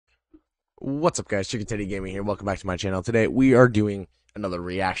What's up, guys? Tendie Gaming here. Welcome back to my channel. Today we are doing another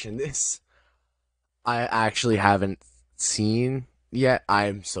reaction. This I actually haven't seen yet.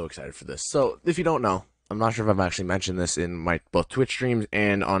 I'm so excited for this. So if you don't know, I'm not sure if I've actually mentioned this in my both Twitch streams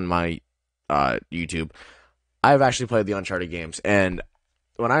and on my YouTube. I've actually played the Uncharted games, and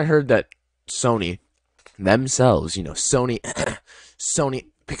when I heard that Sony themselves, Sony Sony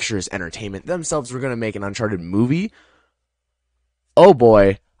Pictures Entertainment themselves were going to make an Uncharted movie, oh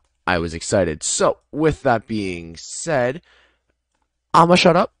boy, I was excited. So, with that being said, I'ma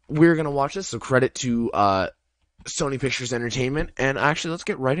shut up. We're gonna watch this, so credit to Sony Pictures Entertainment, and actually, let's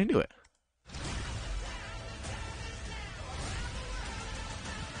get right into it.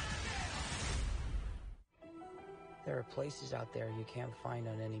 There are places out there you can't find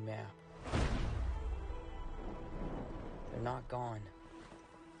on any map. They're not gone.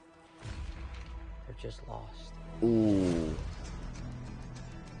 They're just lost. Ooh.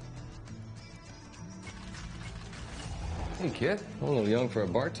 Hey, kid. A little young for a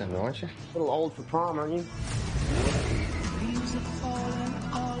bartender, aren't you? A little old for prom, aren't you?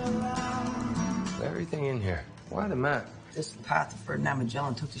 Everything in here. Why the map? This is the path Ferdinand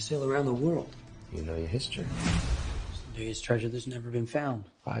Magellan took to sail around the world. You know your history. It's the biggest treasure that's never been found.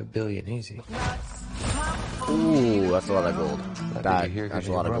 5 billion, easy. Ooh, that's a lot of gold. That's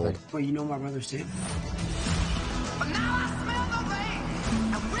a lot of gold. Well, you know my brother said.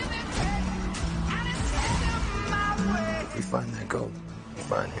 If we find that gold, we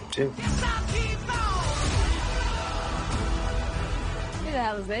find him too. Who the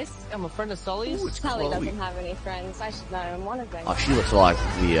hell is this? I'm a friend of Sully's. Ooh, it's Sully Chloe. doesn't have any friends. I should know I'm one of them. Oh, she looks a lot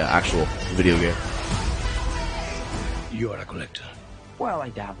like the actual video game. You are a collector. Well, I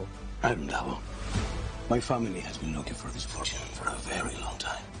dabble. I'm Davo. My family has been looking for this fortune for a very long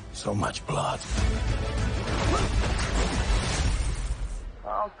time. So much blood.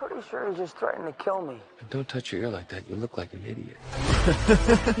 I'm pretty sure he just threatened to kill me. But don't touch your ear like that. You look like an idiot.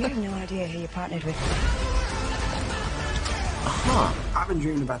 You have no idea who you partnered with. Huh. I've been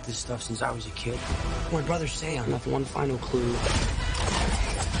dreaming about this stuff since I was a kid. My brother say I'm not the one final clue.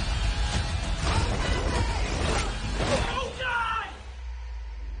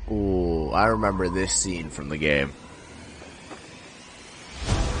 Ooh, I remember this scene from the game.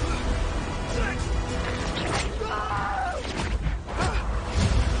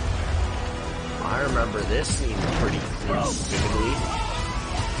 I remember this scene pretty vividly.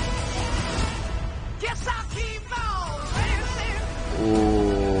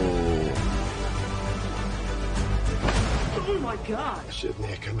 Ooh. Oh my God! I shouldn't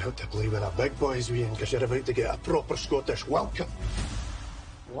have come out to play with the big boys, Ian, because you're about to get a proper Scottish welcome.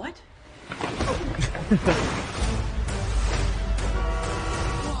 What?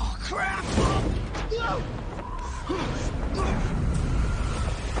 Oh, crap!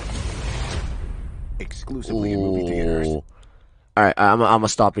 Exclusively in movie theaters. Alright, I'm gonna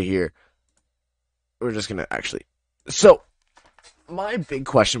stop it here. We're just gonna actually... So, my big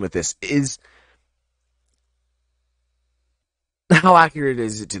question with this is... how accurate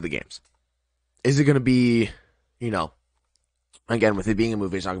is it to the games? Is it gonna be, again, with it being a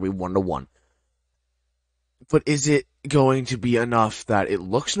movie, it's not gonna be 1-to-1. But is it going to be enough that it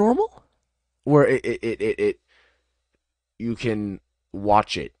looks normal? Where you can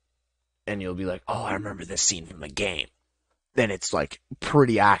watch it and you'll be like, oh, I remember this scene from the game. Then it's like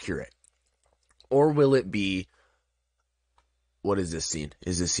pretty accurate. Or will it be, what is this scene?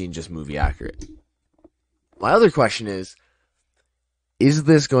 Is this scene just movie accurate? My other question is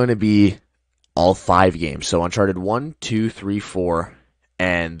this going to be all 5 games? So Uncharted 1, 2, 3, 4,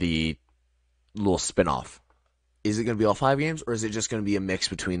 and the little spin-off. Is it going to be all 5 games, or is it just going to be a mix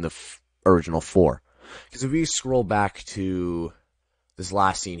between the original 4? Because if we scroll back to this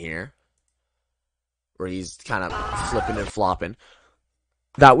last scene here, where he's kind of flipping and flopping,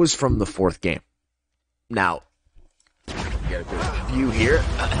 that was from the 4th game. Now, get a good view here,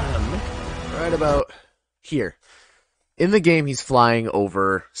 right about here. In the game, he's flying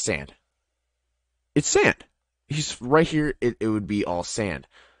over sand. It's sand. He's right here. It would be all sand.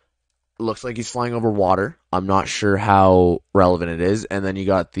 Looks like he's flying over water. I'm not sure how relevant it is. And then you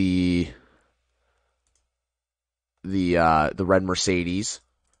got the red Mercedes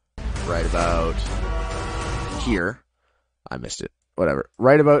right about here. I missed it. Whatever.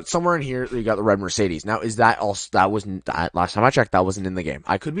 Right about somewhere in here, you got the red Mercedes. Now, is that also... that wasn't... last time I checked, that wasn't in the game.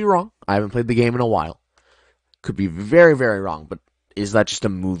 I could be wrong. I haven't played the game in a while. Could be very, very wrong. But is that just a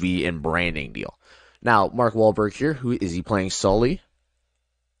movie and branding deal? Now, Mark Wahlberg here. Who is he playing? Sully?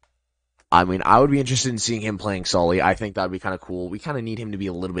 I mean, I would be interested in seeing him playing Sully. I think that would be kind of cool. We kind of need him to be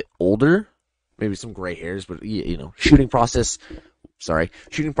a little bit older. Maybe some gray hairs, but, shooting process Sorry.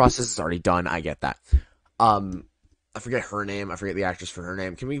 Shooting process is already done. I get that. I forget her name. I forget the actress for her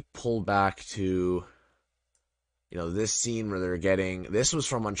name. Can we pull back to, this scene where they're getting, this was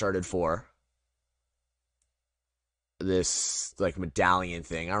from Uncharted 4. This, like, medallion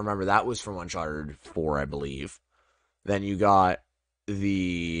thing. I remember that was from Uncharted 4, I believe. Then you got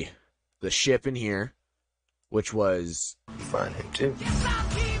the ship in here, which was... You find him too.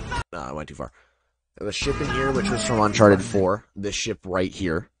 No, I went too far. The ship in here, which was from Uncharted 4. This ship right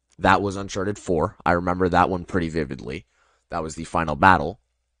here. That was Uncharted 4. I remember that one pretty vividly. That was the final battle.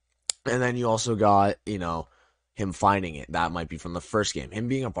 And then you also got, him finding it. That might be from the first game. Him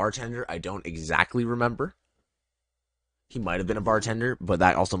being a bartender, I don't exactly remember. He might have been a bartender, but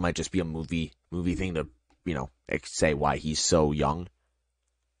that also might just be a movie thing to, say why he's so young.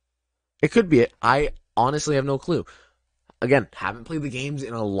 It could be it. I honestly have no clue. Again, haven't played the games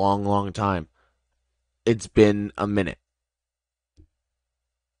in a long, long time. It's been a minute.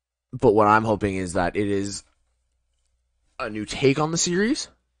 But what I'm hoping is that it is a new take on the series,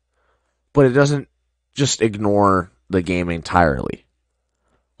 but it doesn't just ignore the game entirely.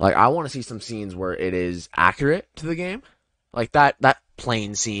 Like, I want to see some scenes where it is accurate to the game. Like that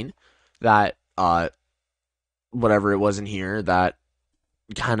plane scene, that, whatever it was in here, that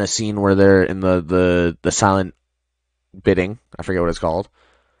kind of scene where they're in the silent bidding. I forget what it's called.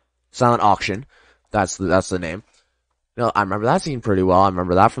 Silent auction. That's the name. I remember that scene pretty well. I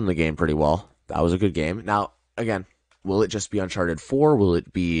remember that from the game pretty well. That was a good game. Now, again, will it just be Uncharted 4? Will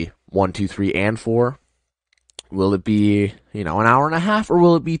it be 1, 2, 3, and 4? Will it be, an hour and a half, or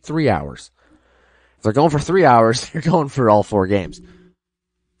will it be 3 hours? If they're going for 3 hours, they're going for all 4 games.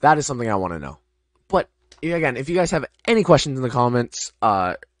 That is something I want to know. But, again, if you guys have any questions in the comments,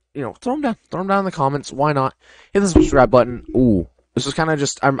 throw them down. Throw them down in the comments. Why not? Hit the subscribe button. Ooh. This was kind of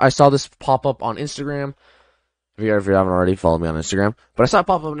just, I saw this pop up on Instagram. If you haven't already, follow me on Instagram. But I saw it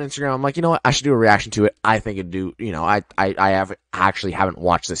pop up on Instagram. I'm like, you know what? I should do a reaction to it. I think it'd do, I haven't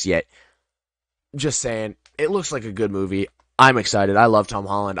watched this yet. Just saying, it looks like a good movie. I'm excited. I love Tom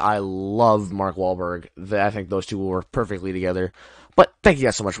Holland. I love Mark Wahlberg. I think those two will work perfectly together. But thank you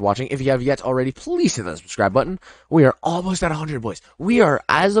guys so much for watching. If you have yet already, please hit that subscribe button. We are almost at 100, boys. We are,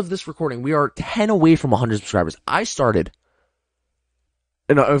 as of this recording, we are 10 away from 100 subscribers. I started...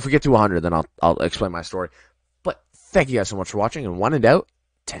 if we get to 100, then I'll explain my story. But thank you guys so much for watching, and when in doubt,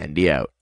 Tendie out.